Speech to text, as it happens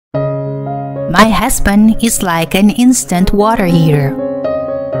My husband is like an instant water heater.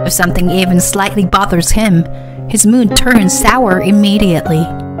 If something even slightly bothers him, his mood turns sour immediately.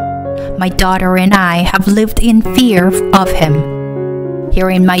 My daughter and I have lived in fear of him.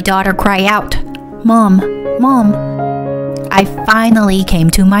 Hearing my daughter cry out, "Mom, Mom," I finally came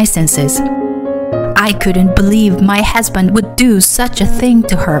to my senses. I couldn't believe my husband would do such a thing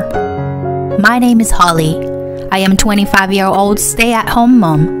to her. My name is Holly. I am a 25-year-old stay-at-home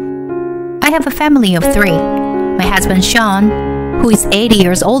mom. I have a family of 3. My husband Sean, who is 80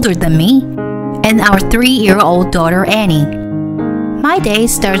 years older than me, and our 3-year-old daughter Annie. My day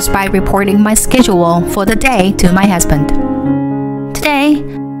starts by reporting my schedule for the day to my husband. Today,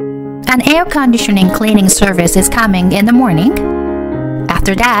 an air conditioning cleaning service is coming in the morning.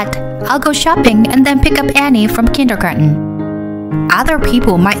 After that, I'll go shopping and then pick up Annie from kindergarten. Other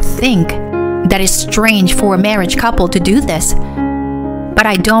people might think that it's strange for a married couple to do this, but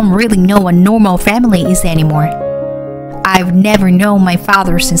I don't really know what normal family is anymore. I've never known my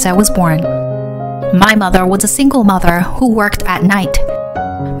father since I was born. My mother was a single mother who worked at night,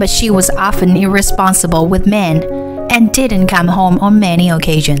 but she was often irresponsible with men and didn't come home on many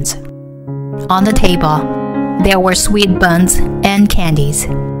occasions. On the table, there were sweet buns and candies.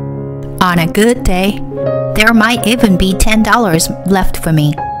 On a good day, there might even be $10 left for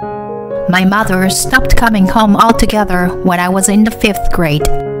me. My mother stopped coming home altogether when I was in the 5th grade.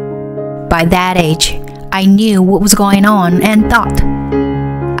 By that age, I knew what was going on and thought,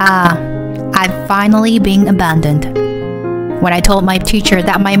 I've finally been abandoned. When I told my teacher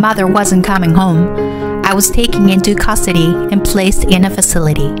that my mother wasn't coming home, I was taken into custody and placed in a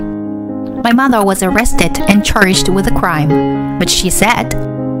facility. My mother was arrested and charged with a crime, but she said,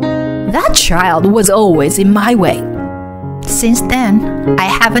 "That child was always in my way." Since then, I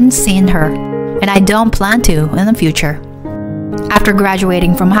haven't seen her, and I don't plan to in the future. After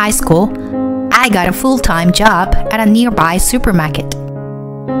graduating from high school, I got a full-time job at a nearby supermarket.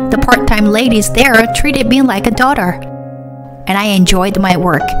 The part-time ladies there treated me like a daughter, and I enjoyed my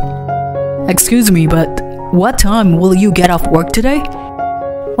work. Excuse me, but what time will you get off work today?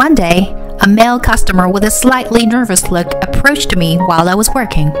 One day, a male customer with a slightly nervous look approached me while I was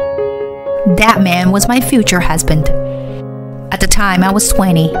working. That man was my future husband. At the time, I was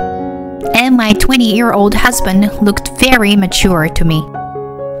 20, and my 20-year-old husband looked very mature to me.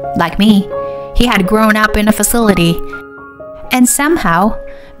 Like me, he had grown up in a facility, and somehow,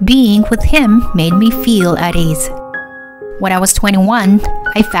 being with him made me feel at ease. When I was 21,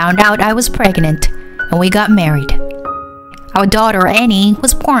 I found out I was pregnant, and we got married. Our daughter Annie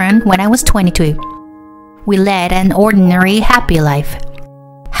was born when I was 22. We led an ordinary, happy life.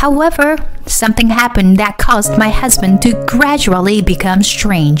 However, something happened that caused my husband to gradually become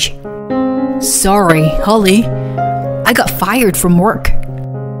strange. Sorry, Holly. I got fired from work.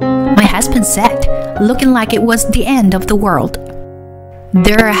 My husband said, looking like it was the end of the world.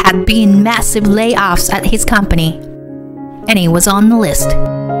 There had been massive layoffs at his company, and he was on the list.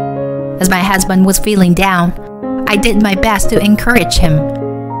 As my husband was feeling down, I did my best to encourage him.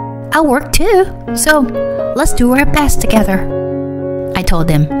 "I'll work too, so let's do our best together," I told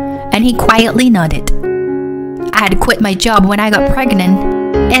him, and he quietly nodded. I had quit my job when I got pregnant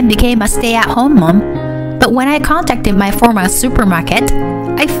and became a stay-at-home mom, but when I contacted my former supermarket,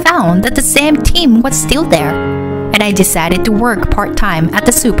 I found that the same team was still there, and I decided to work part-time at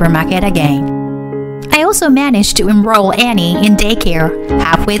the supermarket again. I also managed to enroll Annie in daycare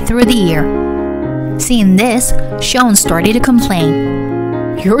halfway through the year. Seeing this, Sean started to complain.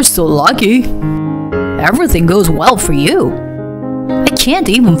 You're so lucky. Everything goes well for you. I can't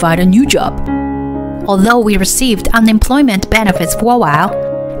even find a new job. Although we received unemployment benefits for a while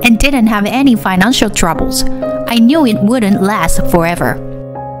and didn't have any financial troubles, I knew it wouldn't last forever.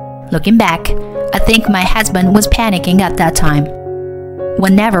 Looking back, I think my husband was panicking at that time.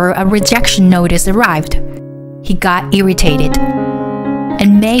 Whenever a rejection notice arrived, he got irritated.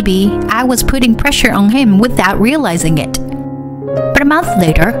 And maybe I was putting pressure on him without realizing it. But a month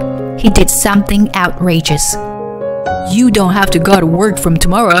later, he did something outrageous. You don't have to go to work from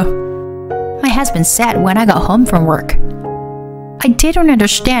tomorrow, my husband said when I got home from work. I didn't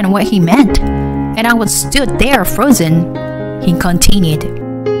understand what he meant, and I was stood there frozen. He continued.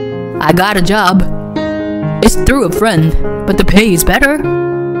 I got a job. It's through a friend, but the pay is better,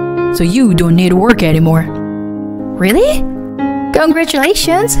 so you don't need to work anymore. Really?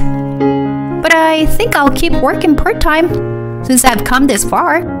 Congratulations! But I think I'll keep working part-time since I've come this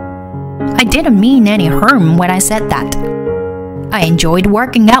far. I didn't mean any harm when I said that. I enjoyed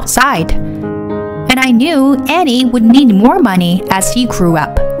working outside, and I knew Annie would need more money as he grew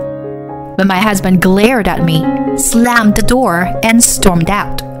up. But my husband glared at me, slammed the door, and stormed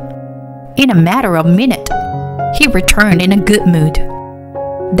out. In a matter of minutes, he returned in a good mood.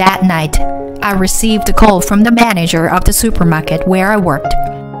 That night, I received a call from the manager of the supermarket where I worked.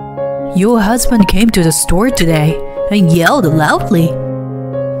 Your husband came to the store today and yelled loudly.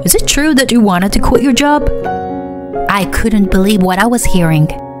 Is it true that you wanted to quit your job? I couldn't believe what I was hearing.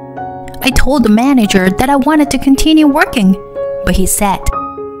 I told the manager that I wanted to continue working, but he said,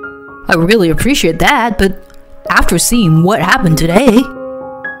 I really appreciate that, but after seeing what happened today,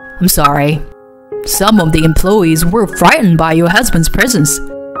 I'm sorry. Some of the employees were frightened by your husband's presence.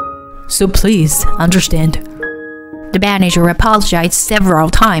 So please understand. The manager apologized several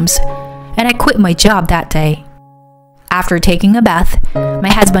times, and I quit my job that day. After taking a bath, my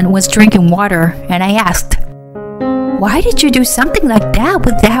husband was drinking water, and I asked, Why did you do something like that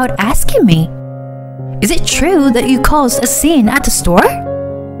without asking me? Is it true that you caused a scene at the store?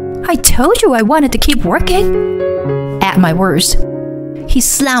 I told you I wanted to keep working. At my worst, he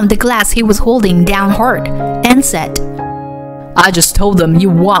slammed the glass he was holding down hard and said, I just told them you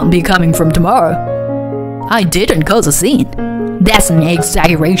won't be coming from tomorrow. I didn't cause a scene. That's an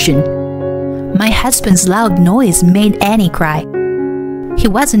exaggeration. My husband's loud noise made Annie cry. He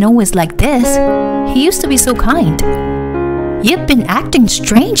wasn't always like this. He used to be so kind. You've been acting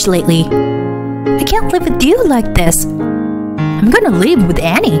strange lately. I can't live with you like this. I'm gonna live with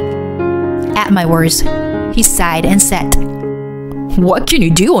Annie. At my worst, he sighed and said, What can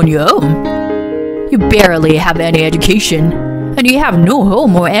you do on your own? You barely have any education, and you have no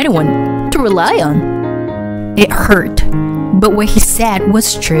home or anyone to rely on. It hurt, but what he said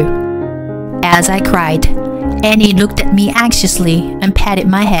was true. As I cried, Annie looked at me anxiously and patted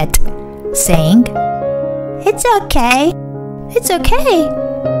my head, saying, It's okay. It's okay.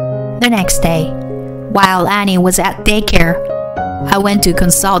 The next day, while Annie was at daycare, I went to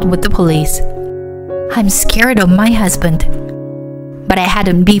consult with the police. I'm scared of my husband, but I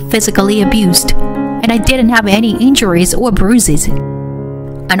hadn't been physically abused, and I didn't have any injuries or bruises.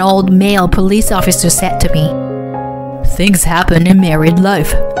 An old male police officer said to me, Things happen in married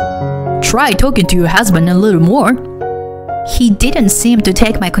life. Try talking to your husband a little more. He didn't seem to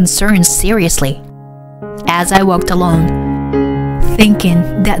take my concerns seriously. As I walked along,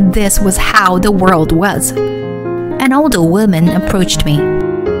 thinking that this was how the world was, an older woman approached me.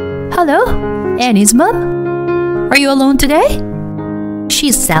 Hello, Annie's mom? Are you alone today?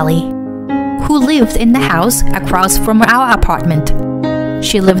 She's Sally, who lived in the house across from our apartment.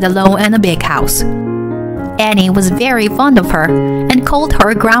 She lived alone in a big house. Annie was very fond of her and called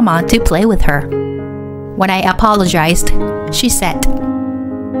her grandma to play with her. When I apologized, she said,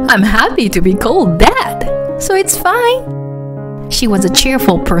 I'm happy to be called that, so it's fine. She was a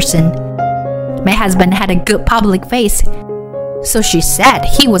cheerful person. My husband had a good public face, so she said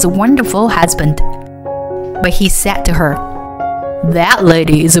he was a wonderful husband. But he said to her, That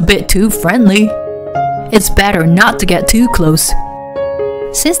lady is a bit too friendly. It's better not to get too close.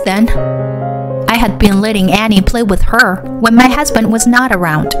 Since then, I had been letting Annie play with her when my husband was not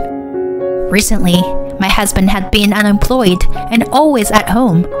around. Recently, my husband had been unemployed and always at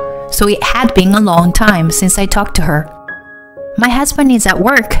home, so it had been a long time since I talked to her. My husband is at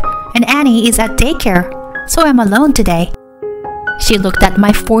work and Annie is at daycare, so I'm alone today. She looked at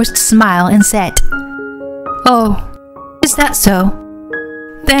my forced smile and said, Oh, is that so?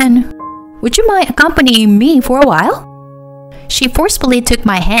 Then, would you mind accompanying me for a while? She forcefully took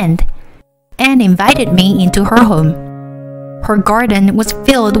my hand and invited me into her home. Her garden was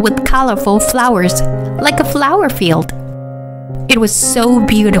filled with colorful flowers, like a flower field. It was so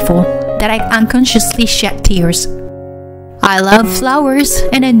beautiful that I unconsciously shed tears. I love flowers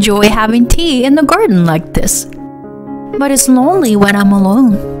and enjoy having tea in the garden like this. But it's lonely when I'm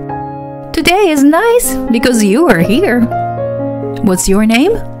alone. Today is nice because you are here. What's your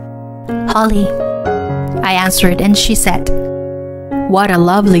name? Holly. I answered and she said, What a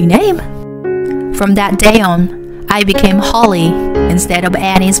lovely name. From that day on, I became Holly instead of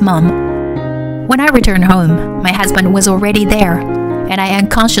Annie's mom. When I returned home, my husband was already there, and I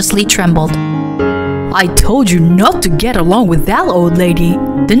unconsciously trembled. I told you not to get along with that old lady,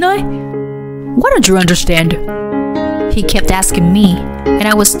 didn't I? Why don't you understand? He kept asking me, and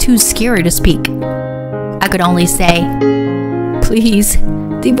I was too scared to speak. I could only say, Please,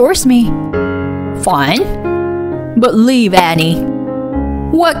 divorce me. Fine, but leave Annie.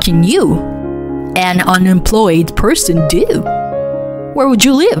 What can you, an unemployed person, do? Where would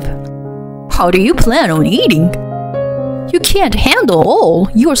you live? How do you plan on eating? You can't handle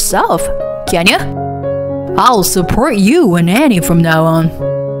all yourself, can you? I'll support you and Annie from now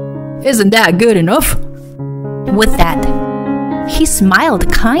on. Isn't that good enough? With that, he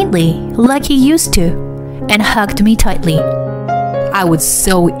smiled kindly like he used to and hugged me tightly. I was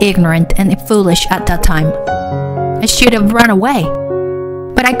so ignorant and foolish at that time. I should have run away,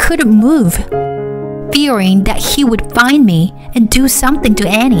 but I couldn't move, fearing that he would find me and do something to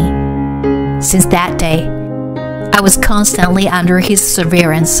Annie. Since that day, I was constantly under his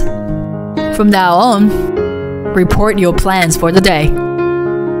surveillance. From now on, report your plans for the day.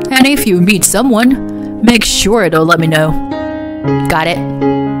 And if you meet someone, make sure to let me know. Got it?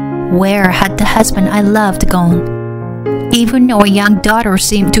 Where had the husband I loved gone? Even our young daughter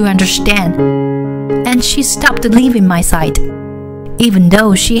seemed to understand, and she stopped leaving my side, even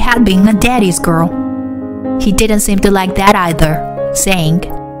though she had been a daddy's girl. He didn't seem to like that either, saying,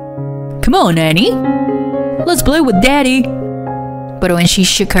 "Come on, Annie. Let's play with Daddy." But when she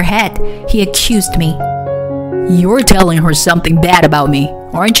shook her head, he accused me. "You're telling her something bad about me,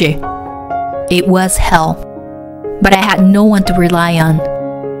 aren't you?" It was hell, but I had no one to rely on.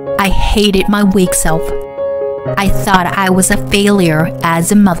 I hated my weak self. I thought I was a failure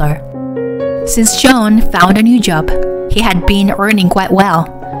as a mother. Since John found a new job, he had been earning quite well,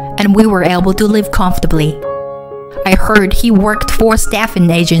 and we were able to live comfortably. I heard he worked for a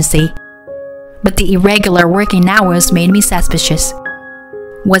staffing agency, but the irregular working hours made me suspicious.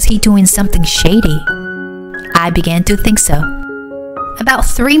 Was he doing something shady? I began to think so. About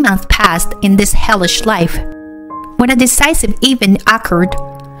 3 months passed in this hellish life, when a decisive event occurred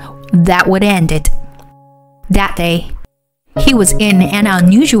that would end it. That day, he was in an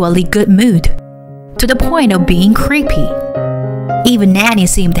unusually good mood, to the point of being creepy. Even Nanny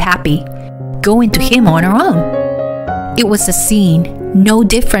seemed happy, going to him on her own. It was a scene no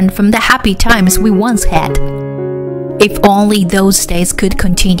different from the happy times we once had. If only those days could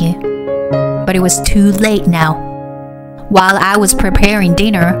continue. But it was too late now. While I was preparing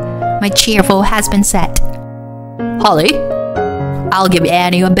dinner, my cheerful husband said, "Holly, I'll give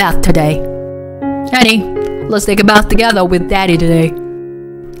Annie a bath today. Annie, let's take a bath together with Daddy today."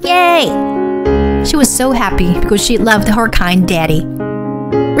 Yay! She was so happy because she loved her kind daddy.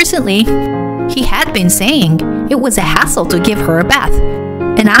 Recently, he had been saying it was a hassle to give her a bath,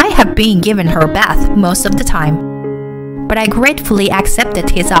 and I have been giving her a bath most of the time. But I gratefully accepted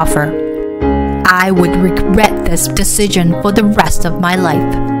his offer. I would regret this decision for the rest of my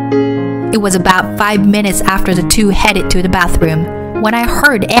life. It was about 5 minutes after the two headed to the bathroom when I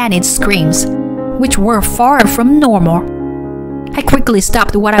heard Annie's screams, which were far from normal. I quickly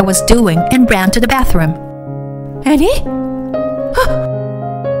stopped what I was doing and ran to the bathroom. "Annie?"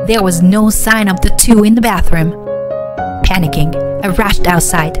 There was no sign of the two in the bathroom. Panicking, I rushed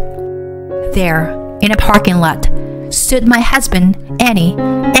outside. There, in a parking lot, stood my husband, Annie,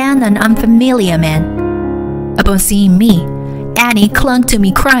 and an unfamiliar man. Upon seeing me, Annie clung to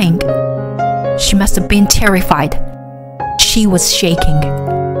me crying. She must have been terrified. She was shaking.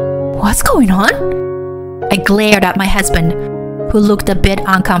 "What's going on?" I glared at my husband, who looked a bit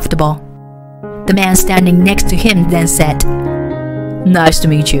uncomfortable. The man standing next to him then said, "Nice to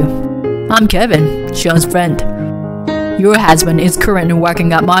meet you. I'm Kevin, Sean's friend. Your husband is currently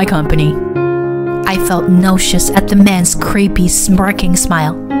working at my company." I felt nauseous at the man's creepy, smirking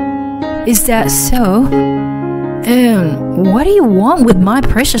smile. "Is that so? What do you want with my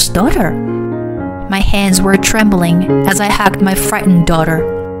precious daughter?" My hands were trembling as I hugged my frightened daughter.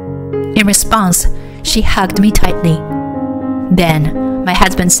 In response, she hugged me tightly. Then, my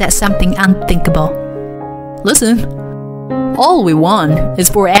husband said something unthinkable. "Listen, all we want is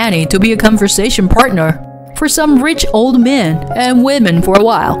for Annie to be a conversation partner for some rich old men and women for a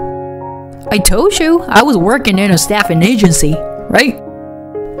while. I told you I was working in a staffing agency, right?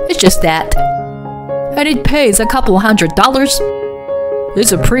 It's just that. And it pays a couple $100.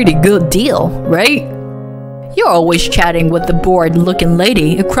 It's a pretty good deal, right? You're always chatting with the bored-looking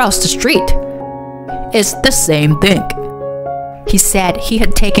lady across the street. It's the same thing." He said he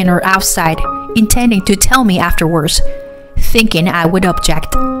had taken her outside, intending to tell me afterwards, thinking I would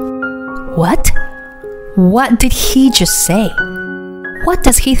object. What? What did he just say? What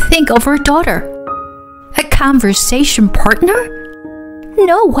does he think of her daughter? A conversation partner?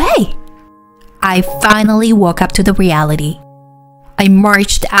 No way! I finally woke up to the reality. I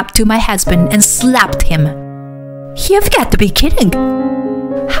marched up to my husband and slapped him. "You've got to be kidding!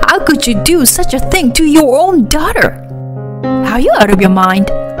 How could you do such a thing to your own daughter? Are you out of your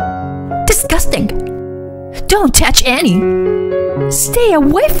mind? Disgusting! Don't touch Annie! Stay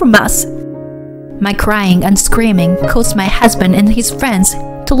away from us!" My crying and screaming caused my husband and his friends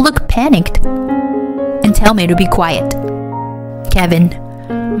to look panicked and tell me to be quiet. Kevin,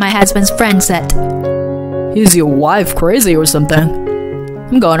 my husband's friend, said, "Is your wife crazy or something?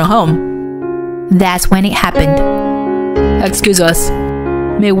 I'm going home." That's when it happened. "Excuse us.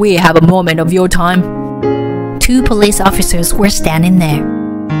 May we have a moment of your time?" 2 police officers were standing there.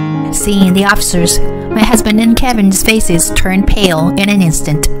 Seeing the officers, my husband and Kevin's faces turned pale in an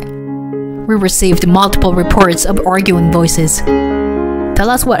instant. We received multiple reports of arguing voices.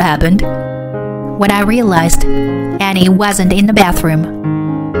 Tell us what happened. When I realized Annie wasn't in the bathroom,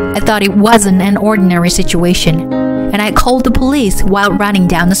 I thought it wasn't an ordinary situation, and I called the police while running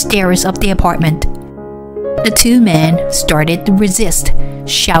down the stairs of the apartment. The 2 men started to resist,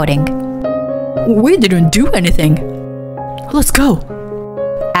 shouting, We didn't do anything. Let's go.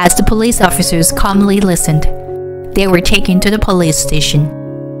 As the police officers calmly listened, they were taken to the police station.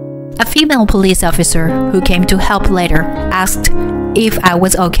 A female police officer who came to help later asked if I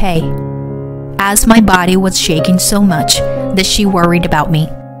was okay, as my body was shaking so much that she worried about me.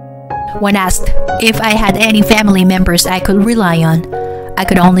 When asked if I had any family members I could rely on, I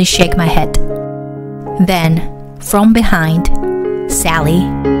could only shake my head. Then, from behind, Sally,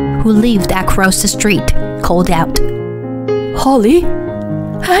 who lived across the street, called out, Holly?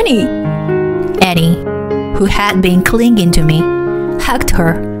 Annie? Annie, who had been clinging to me, hugged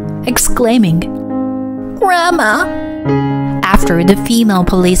her, exclaiming, Grandma! After the female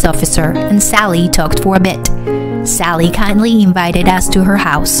police officer and Sally talked for a bit, Sally kindly invited us to her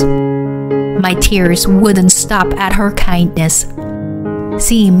house. My tears wouldn't stop at her kindness.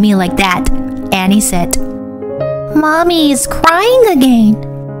 Seeing me like that, Annie said, Mommy is crying again.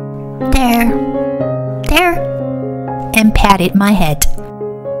 There, and patted my head.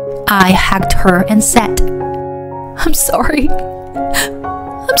 I hugged her and said, I'm sorry.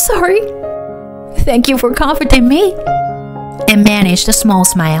 Thank you for comforting me. And managed a small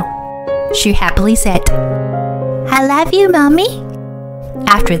smile. She happily said, I love you, Mommy.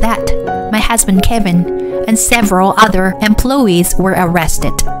 After that, my husband Kevin and several other employees were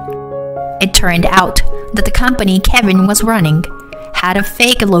arrested. It turned out that the company Kevin was running had a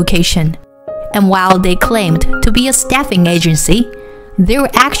fake location, and while they claimed to be a staffing agency, their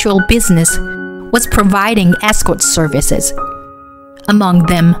actual business was providing escort services. Among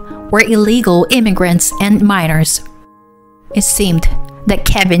them were illegal immigrants and minors. It seemed that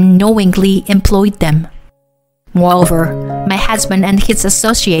Kevin knowingly employed them. Moreover, my husband and his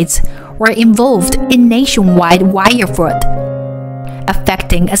associates were involved in nationwide wire fraud,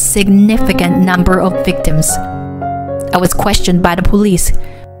 affecting a significant number of victims. I was questioned by the police,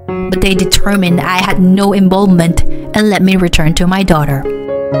 but they determined I had no involvement and let me return to my daughter.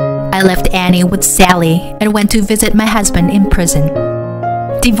 I left Annie with Sally and went to visit my husband in prison.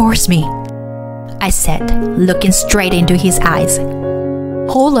 Divorce me, I said, looking straight into his eyes.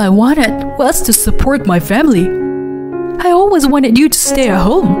 All I wanted was to support my family. I always wanted you to stay at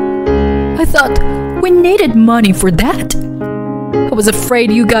home. I thought we needed money for that. I was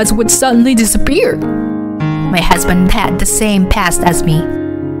afraid you guys would suddenly disappear. My husband had the same past as me.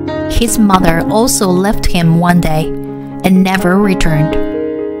 His mother also left him one day and never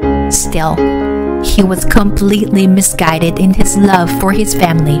returned. Still, he was completely misguided in his love for his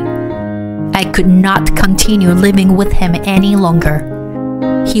family. I could not continue living with him any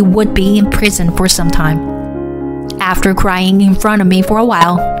longer. He would be in prison for some time. After crying in front of me for a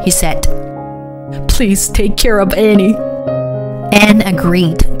while, he said, Please take care of Annie, and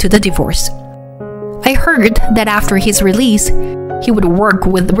agreed to the divorce. I heard that after his release, he would work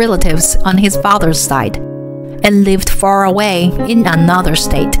with relatives on his father's side and lived far away in another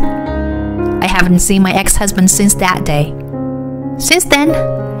state. I haven't seen my ex-husband since that day. Since then,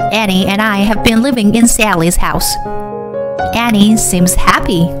 Annie and I have been living in Sally's house. Annie seems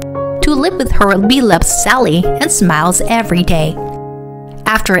happy to live with her beloved Sally and smiles every day.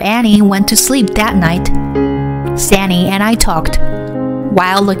 After Annie went to sleep that night, Sandy and I talked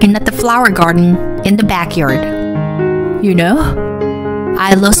while looking at the flower garden in the backyard. You know,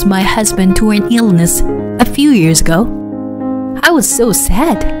 I lost my husband to an illness a few years ago. I was so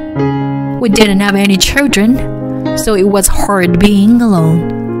sad. We didn't have any children, so it was hard being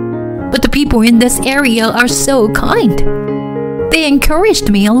alone. But the people in this area are so kind. They encouraged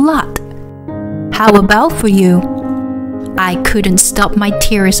me a lot. How about for you? I couldn't stop my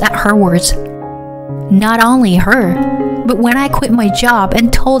tears at her words. Not only her, but when I quit my job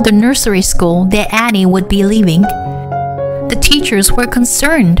and told the nursery school that Annie would be leaving, the teachers were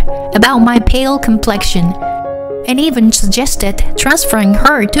concerned about my pale complexion and even suggested transferring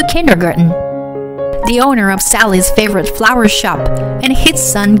her to kindergarten. The owner of Sally's favorite flower shop and his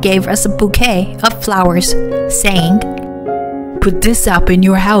son gave us a bouquet of flowers, saying, Put this up in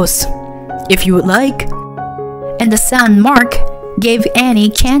your house, if you would like. And the son, Mark, gave Annie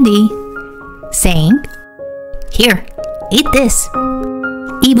candy, saying, Here, eat this.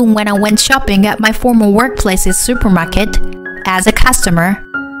 Even when I went shopping at my former workplace's supermarket, as a customer,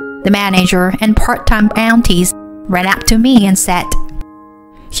 The manager and part-time aunties ran up to me and said,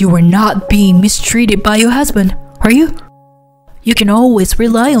 "You are not being mistreated by your husband, are you? You can always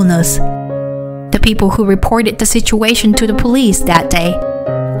rely on us." The people who reported the situation to the police that day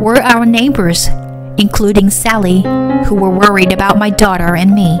were our neighbors, including Sally, who were worried about my daughter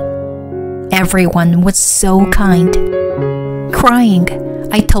and me. Everyone was so kind. Crying,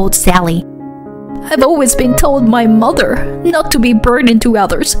 I told Sally, "I've always been told my mother not to be burden to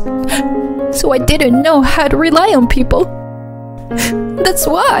others, so I didn't know how to rely on people. That's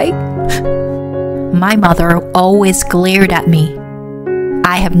why." My mother always glared at me.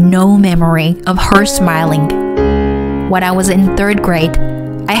 I have no memory of her smiling. When I was in 3rd grade,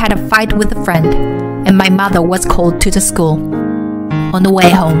 I had a fight with a friend, and my mother was called to the school. On the way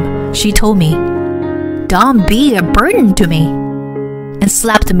home, she told me, "Don't be a burden to me," and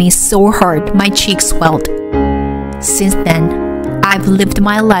slapped me so hard my cheeks swelled. Since then, I've lived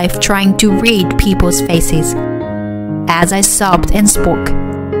my life trying to read people's faces. As I sobbed and spoke,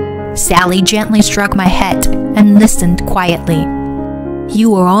 Sally gently stroked my head and listened quietly.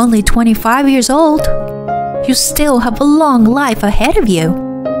 "You are only 25 years old. You still have a long life ahead of you.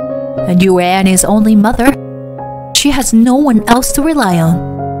 And you are Annie's only mother. She has no one else to rely on.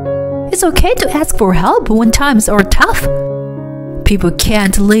 It's okay to ask for help when times are tough. People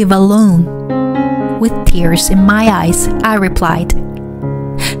can't live alone." With tears in my eyes, I replied,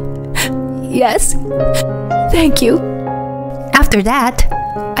 "Yes, thank you." After that,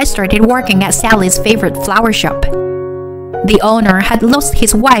 I started working at Sally's favorite flower shop. The owner had lost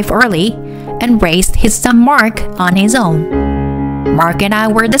his wife early and raised his son Mark on his own. Mark and I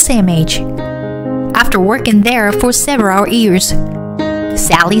were the same age. After working there for several years,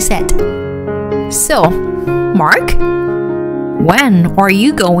 Sally said, "So, Mark, when are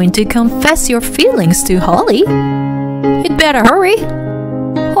you going to confess your feelings to Holly? You'd better hurry,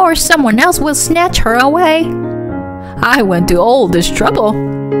 or someone else will snatch her away. I went to all this trouble."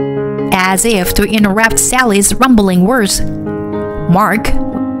 As if to interrupt Sally's rumbling words, Mark,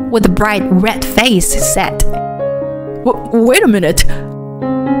 with a bright red face, said, Wait a minute.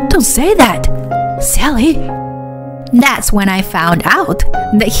 Don't say that, Sally." That's when I found out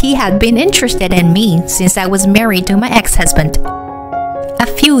that he had been interested in me since I was married to my ex-husband. A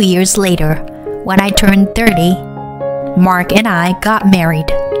few years later, when I turned 30, Mark and I got married.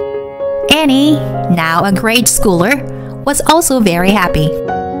 Annie, now a grade schooler, was also very happy.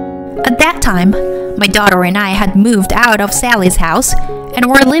 At that time, my daughter and I had moved out of Sally's house and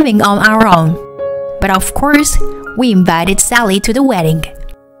were living on our own. But of course, we invited Sally to the wedding.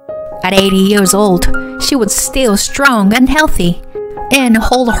 At 80 years old, she was still strong and healthy, and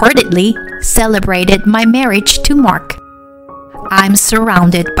wholeheartedly celebrated my marriage to Mark. I'm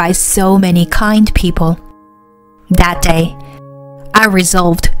surrounded by so many kind people. That day, I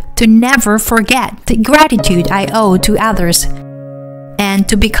resolved to never forget the gratitude I owe to others, and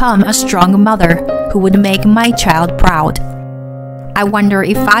to become a strong mother who would make my child proud. I wonder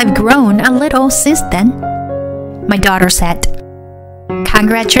if I've grown a little since then. My daughter said,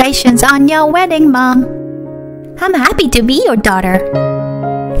 "Congratulations on your wedding, Mom. I'm happy to be your daughter.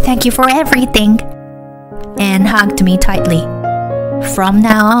 Thank you for everything," and hugged me tightly. From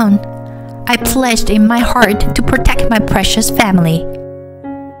now on, I pledged in my heart to protect my precious family.